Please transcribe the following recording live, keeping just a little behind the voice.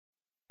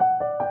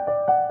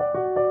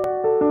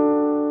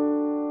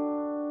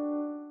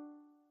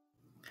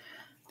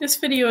This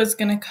video is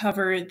going to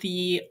cover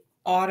the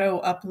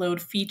auto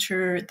upload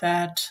feature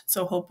that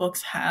Zoho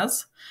Books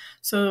has.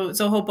 So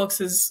Zoho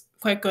Books is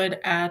quite good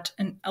at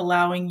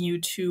allowing you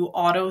to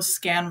auto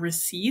scan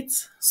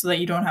receipts so that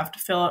you don't have to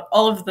fill out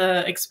all of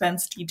the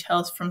expense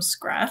details from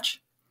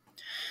scratch.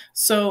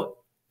 So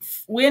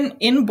when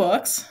in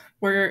Books,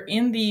 we're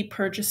in the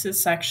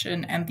purchases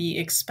section and the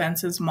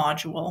expenses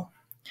module.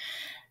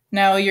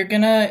 Now you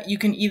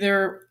can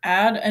either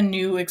add a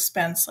new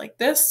expense like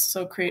this,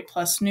 so create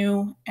plus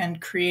new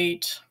and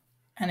create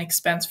an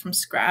expense from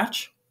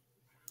scratch,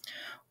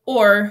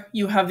 or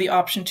you have the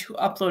option to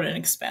upload an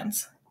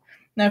expense.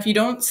 Now, if you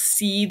don't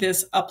see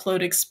this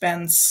upload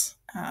expense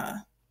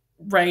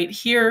right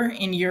here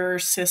in your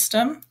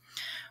system,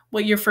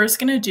 what you're first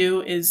going to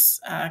do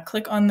is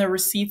click on the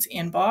receipts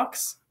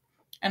inbox,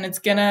 and it's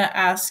going to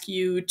ask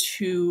you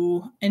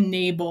to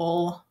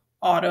enable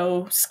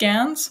auto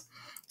scans.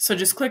 So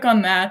just click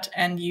on that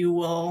and you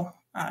will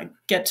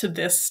get to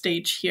this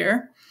stage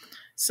here.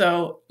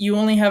 So you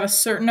only have a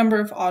certain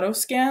number of auto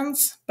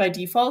scans by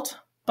default,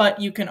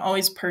 but you can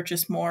always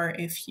purchase more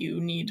if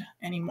you need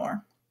any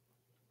more.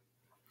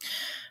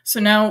 So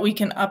now we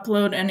can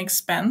upload an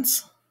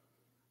expense.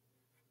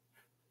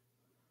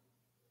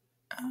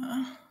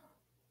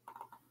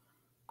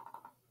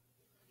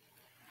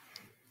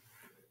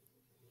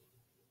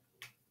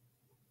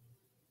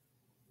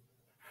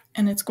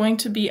 And it's going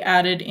to be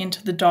added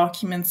into the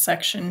documents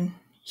section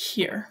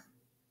here.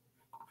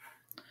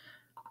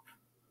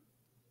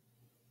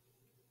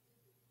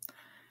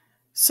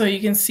 So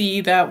you can see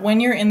that when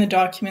you're in the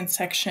document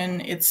section,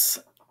 it's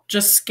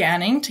just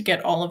scanning to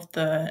get all of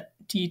the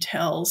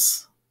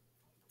details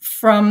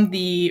from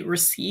the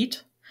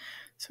receipt.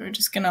 So we're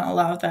just going to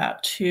allow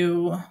that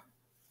to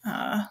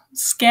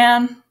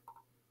scan.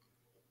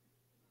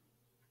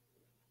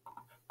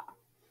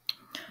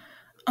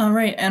 All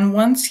right, and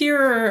once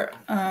your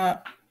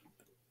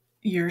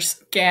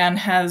scan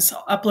has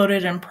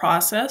uploaded and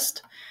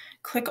processed,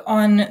 click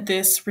on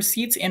this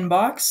receipts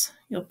inbox.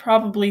 You'll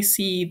probably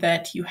see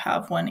that you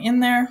have one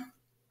in there,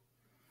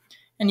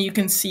 and you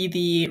can see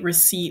the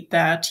receipt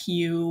that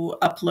you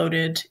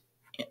uploaded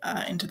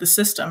into the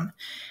system.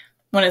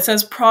 When it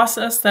says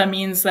process, that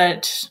means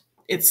that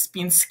it's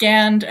been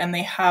scanned and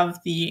they have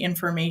the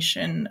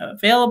information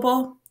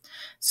available.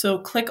 So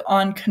click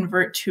on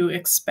convert to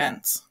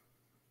expense.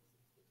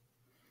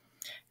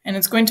 And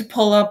it's going to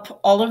pull up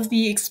all of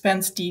the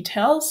expense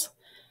details.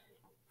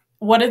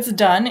 What it's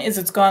done is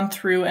it's gone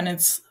through and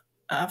it's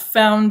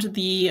found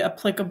the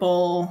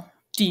applicable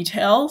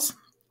details.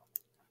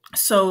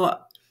 So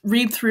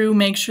read through,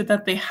 make sure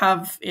that they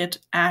have it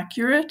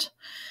accurate.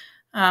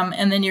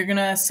 And then you're going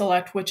to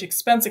select which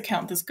expense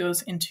account this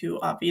goes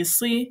into,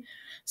 obviously.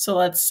 So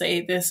let's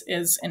say this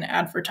is an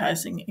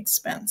advertising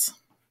expense.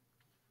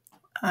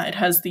 It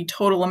has the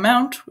total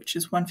amount, which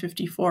is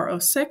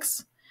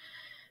 $154.06.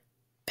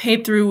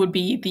 Paid through would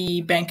be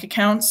the bank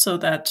account, so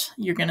that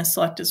you're going to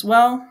select as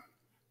well.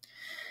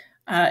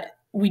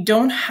 We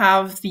don't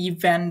have the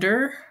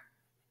vendor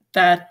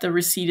that the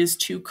receipt is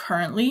to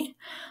currently,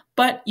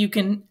 but you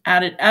can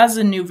add it as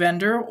a new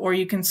vendor, or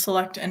you can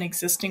select an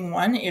existing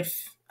one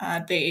if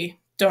they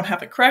don't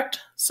have it correct.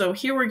 So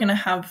here we're going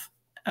to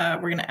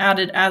add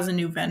it as a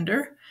new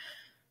vendor.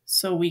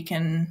 So we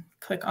can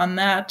click on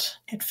that.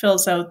 It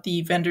fills out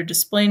the vendor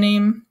display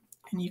name,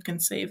 and you can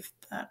save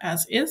that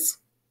as is.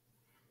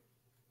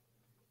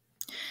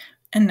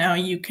 And now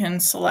you can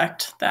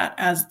select that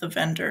as the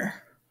vendor.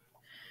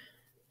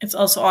 It's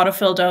also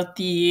auto-filled out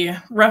the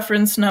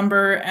reference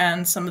number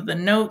and some of the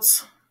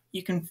notes.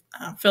 You can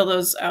fill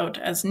those out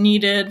as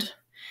needed.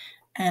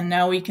 And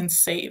now we can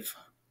save.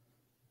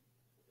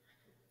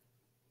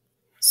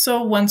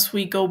 So once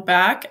we go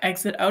back,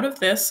 exit out of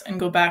this and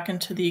go back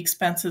into the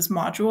expenses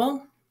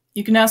module,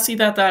 you can now see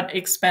that that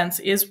expense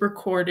is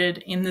recorded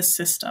in the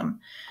system.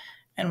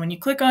 And when you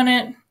click on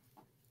it,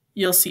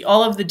 you'll see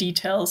all of the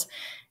details,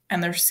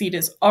 and the receipt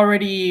is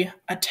already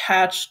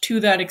attached to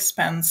that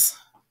expense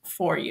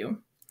for you.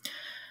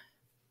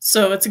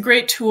 So it's a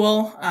great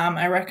tool.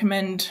 I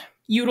recommend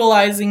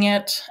utilizing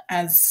it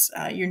as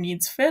your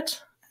needs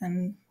fit,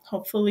 and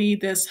hopefully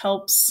this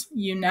helps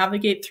you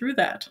navigate through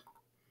that.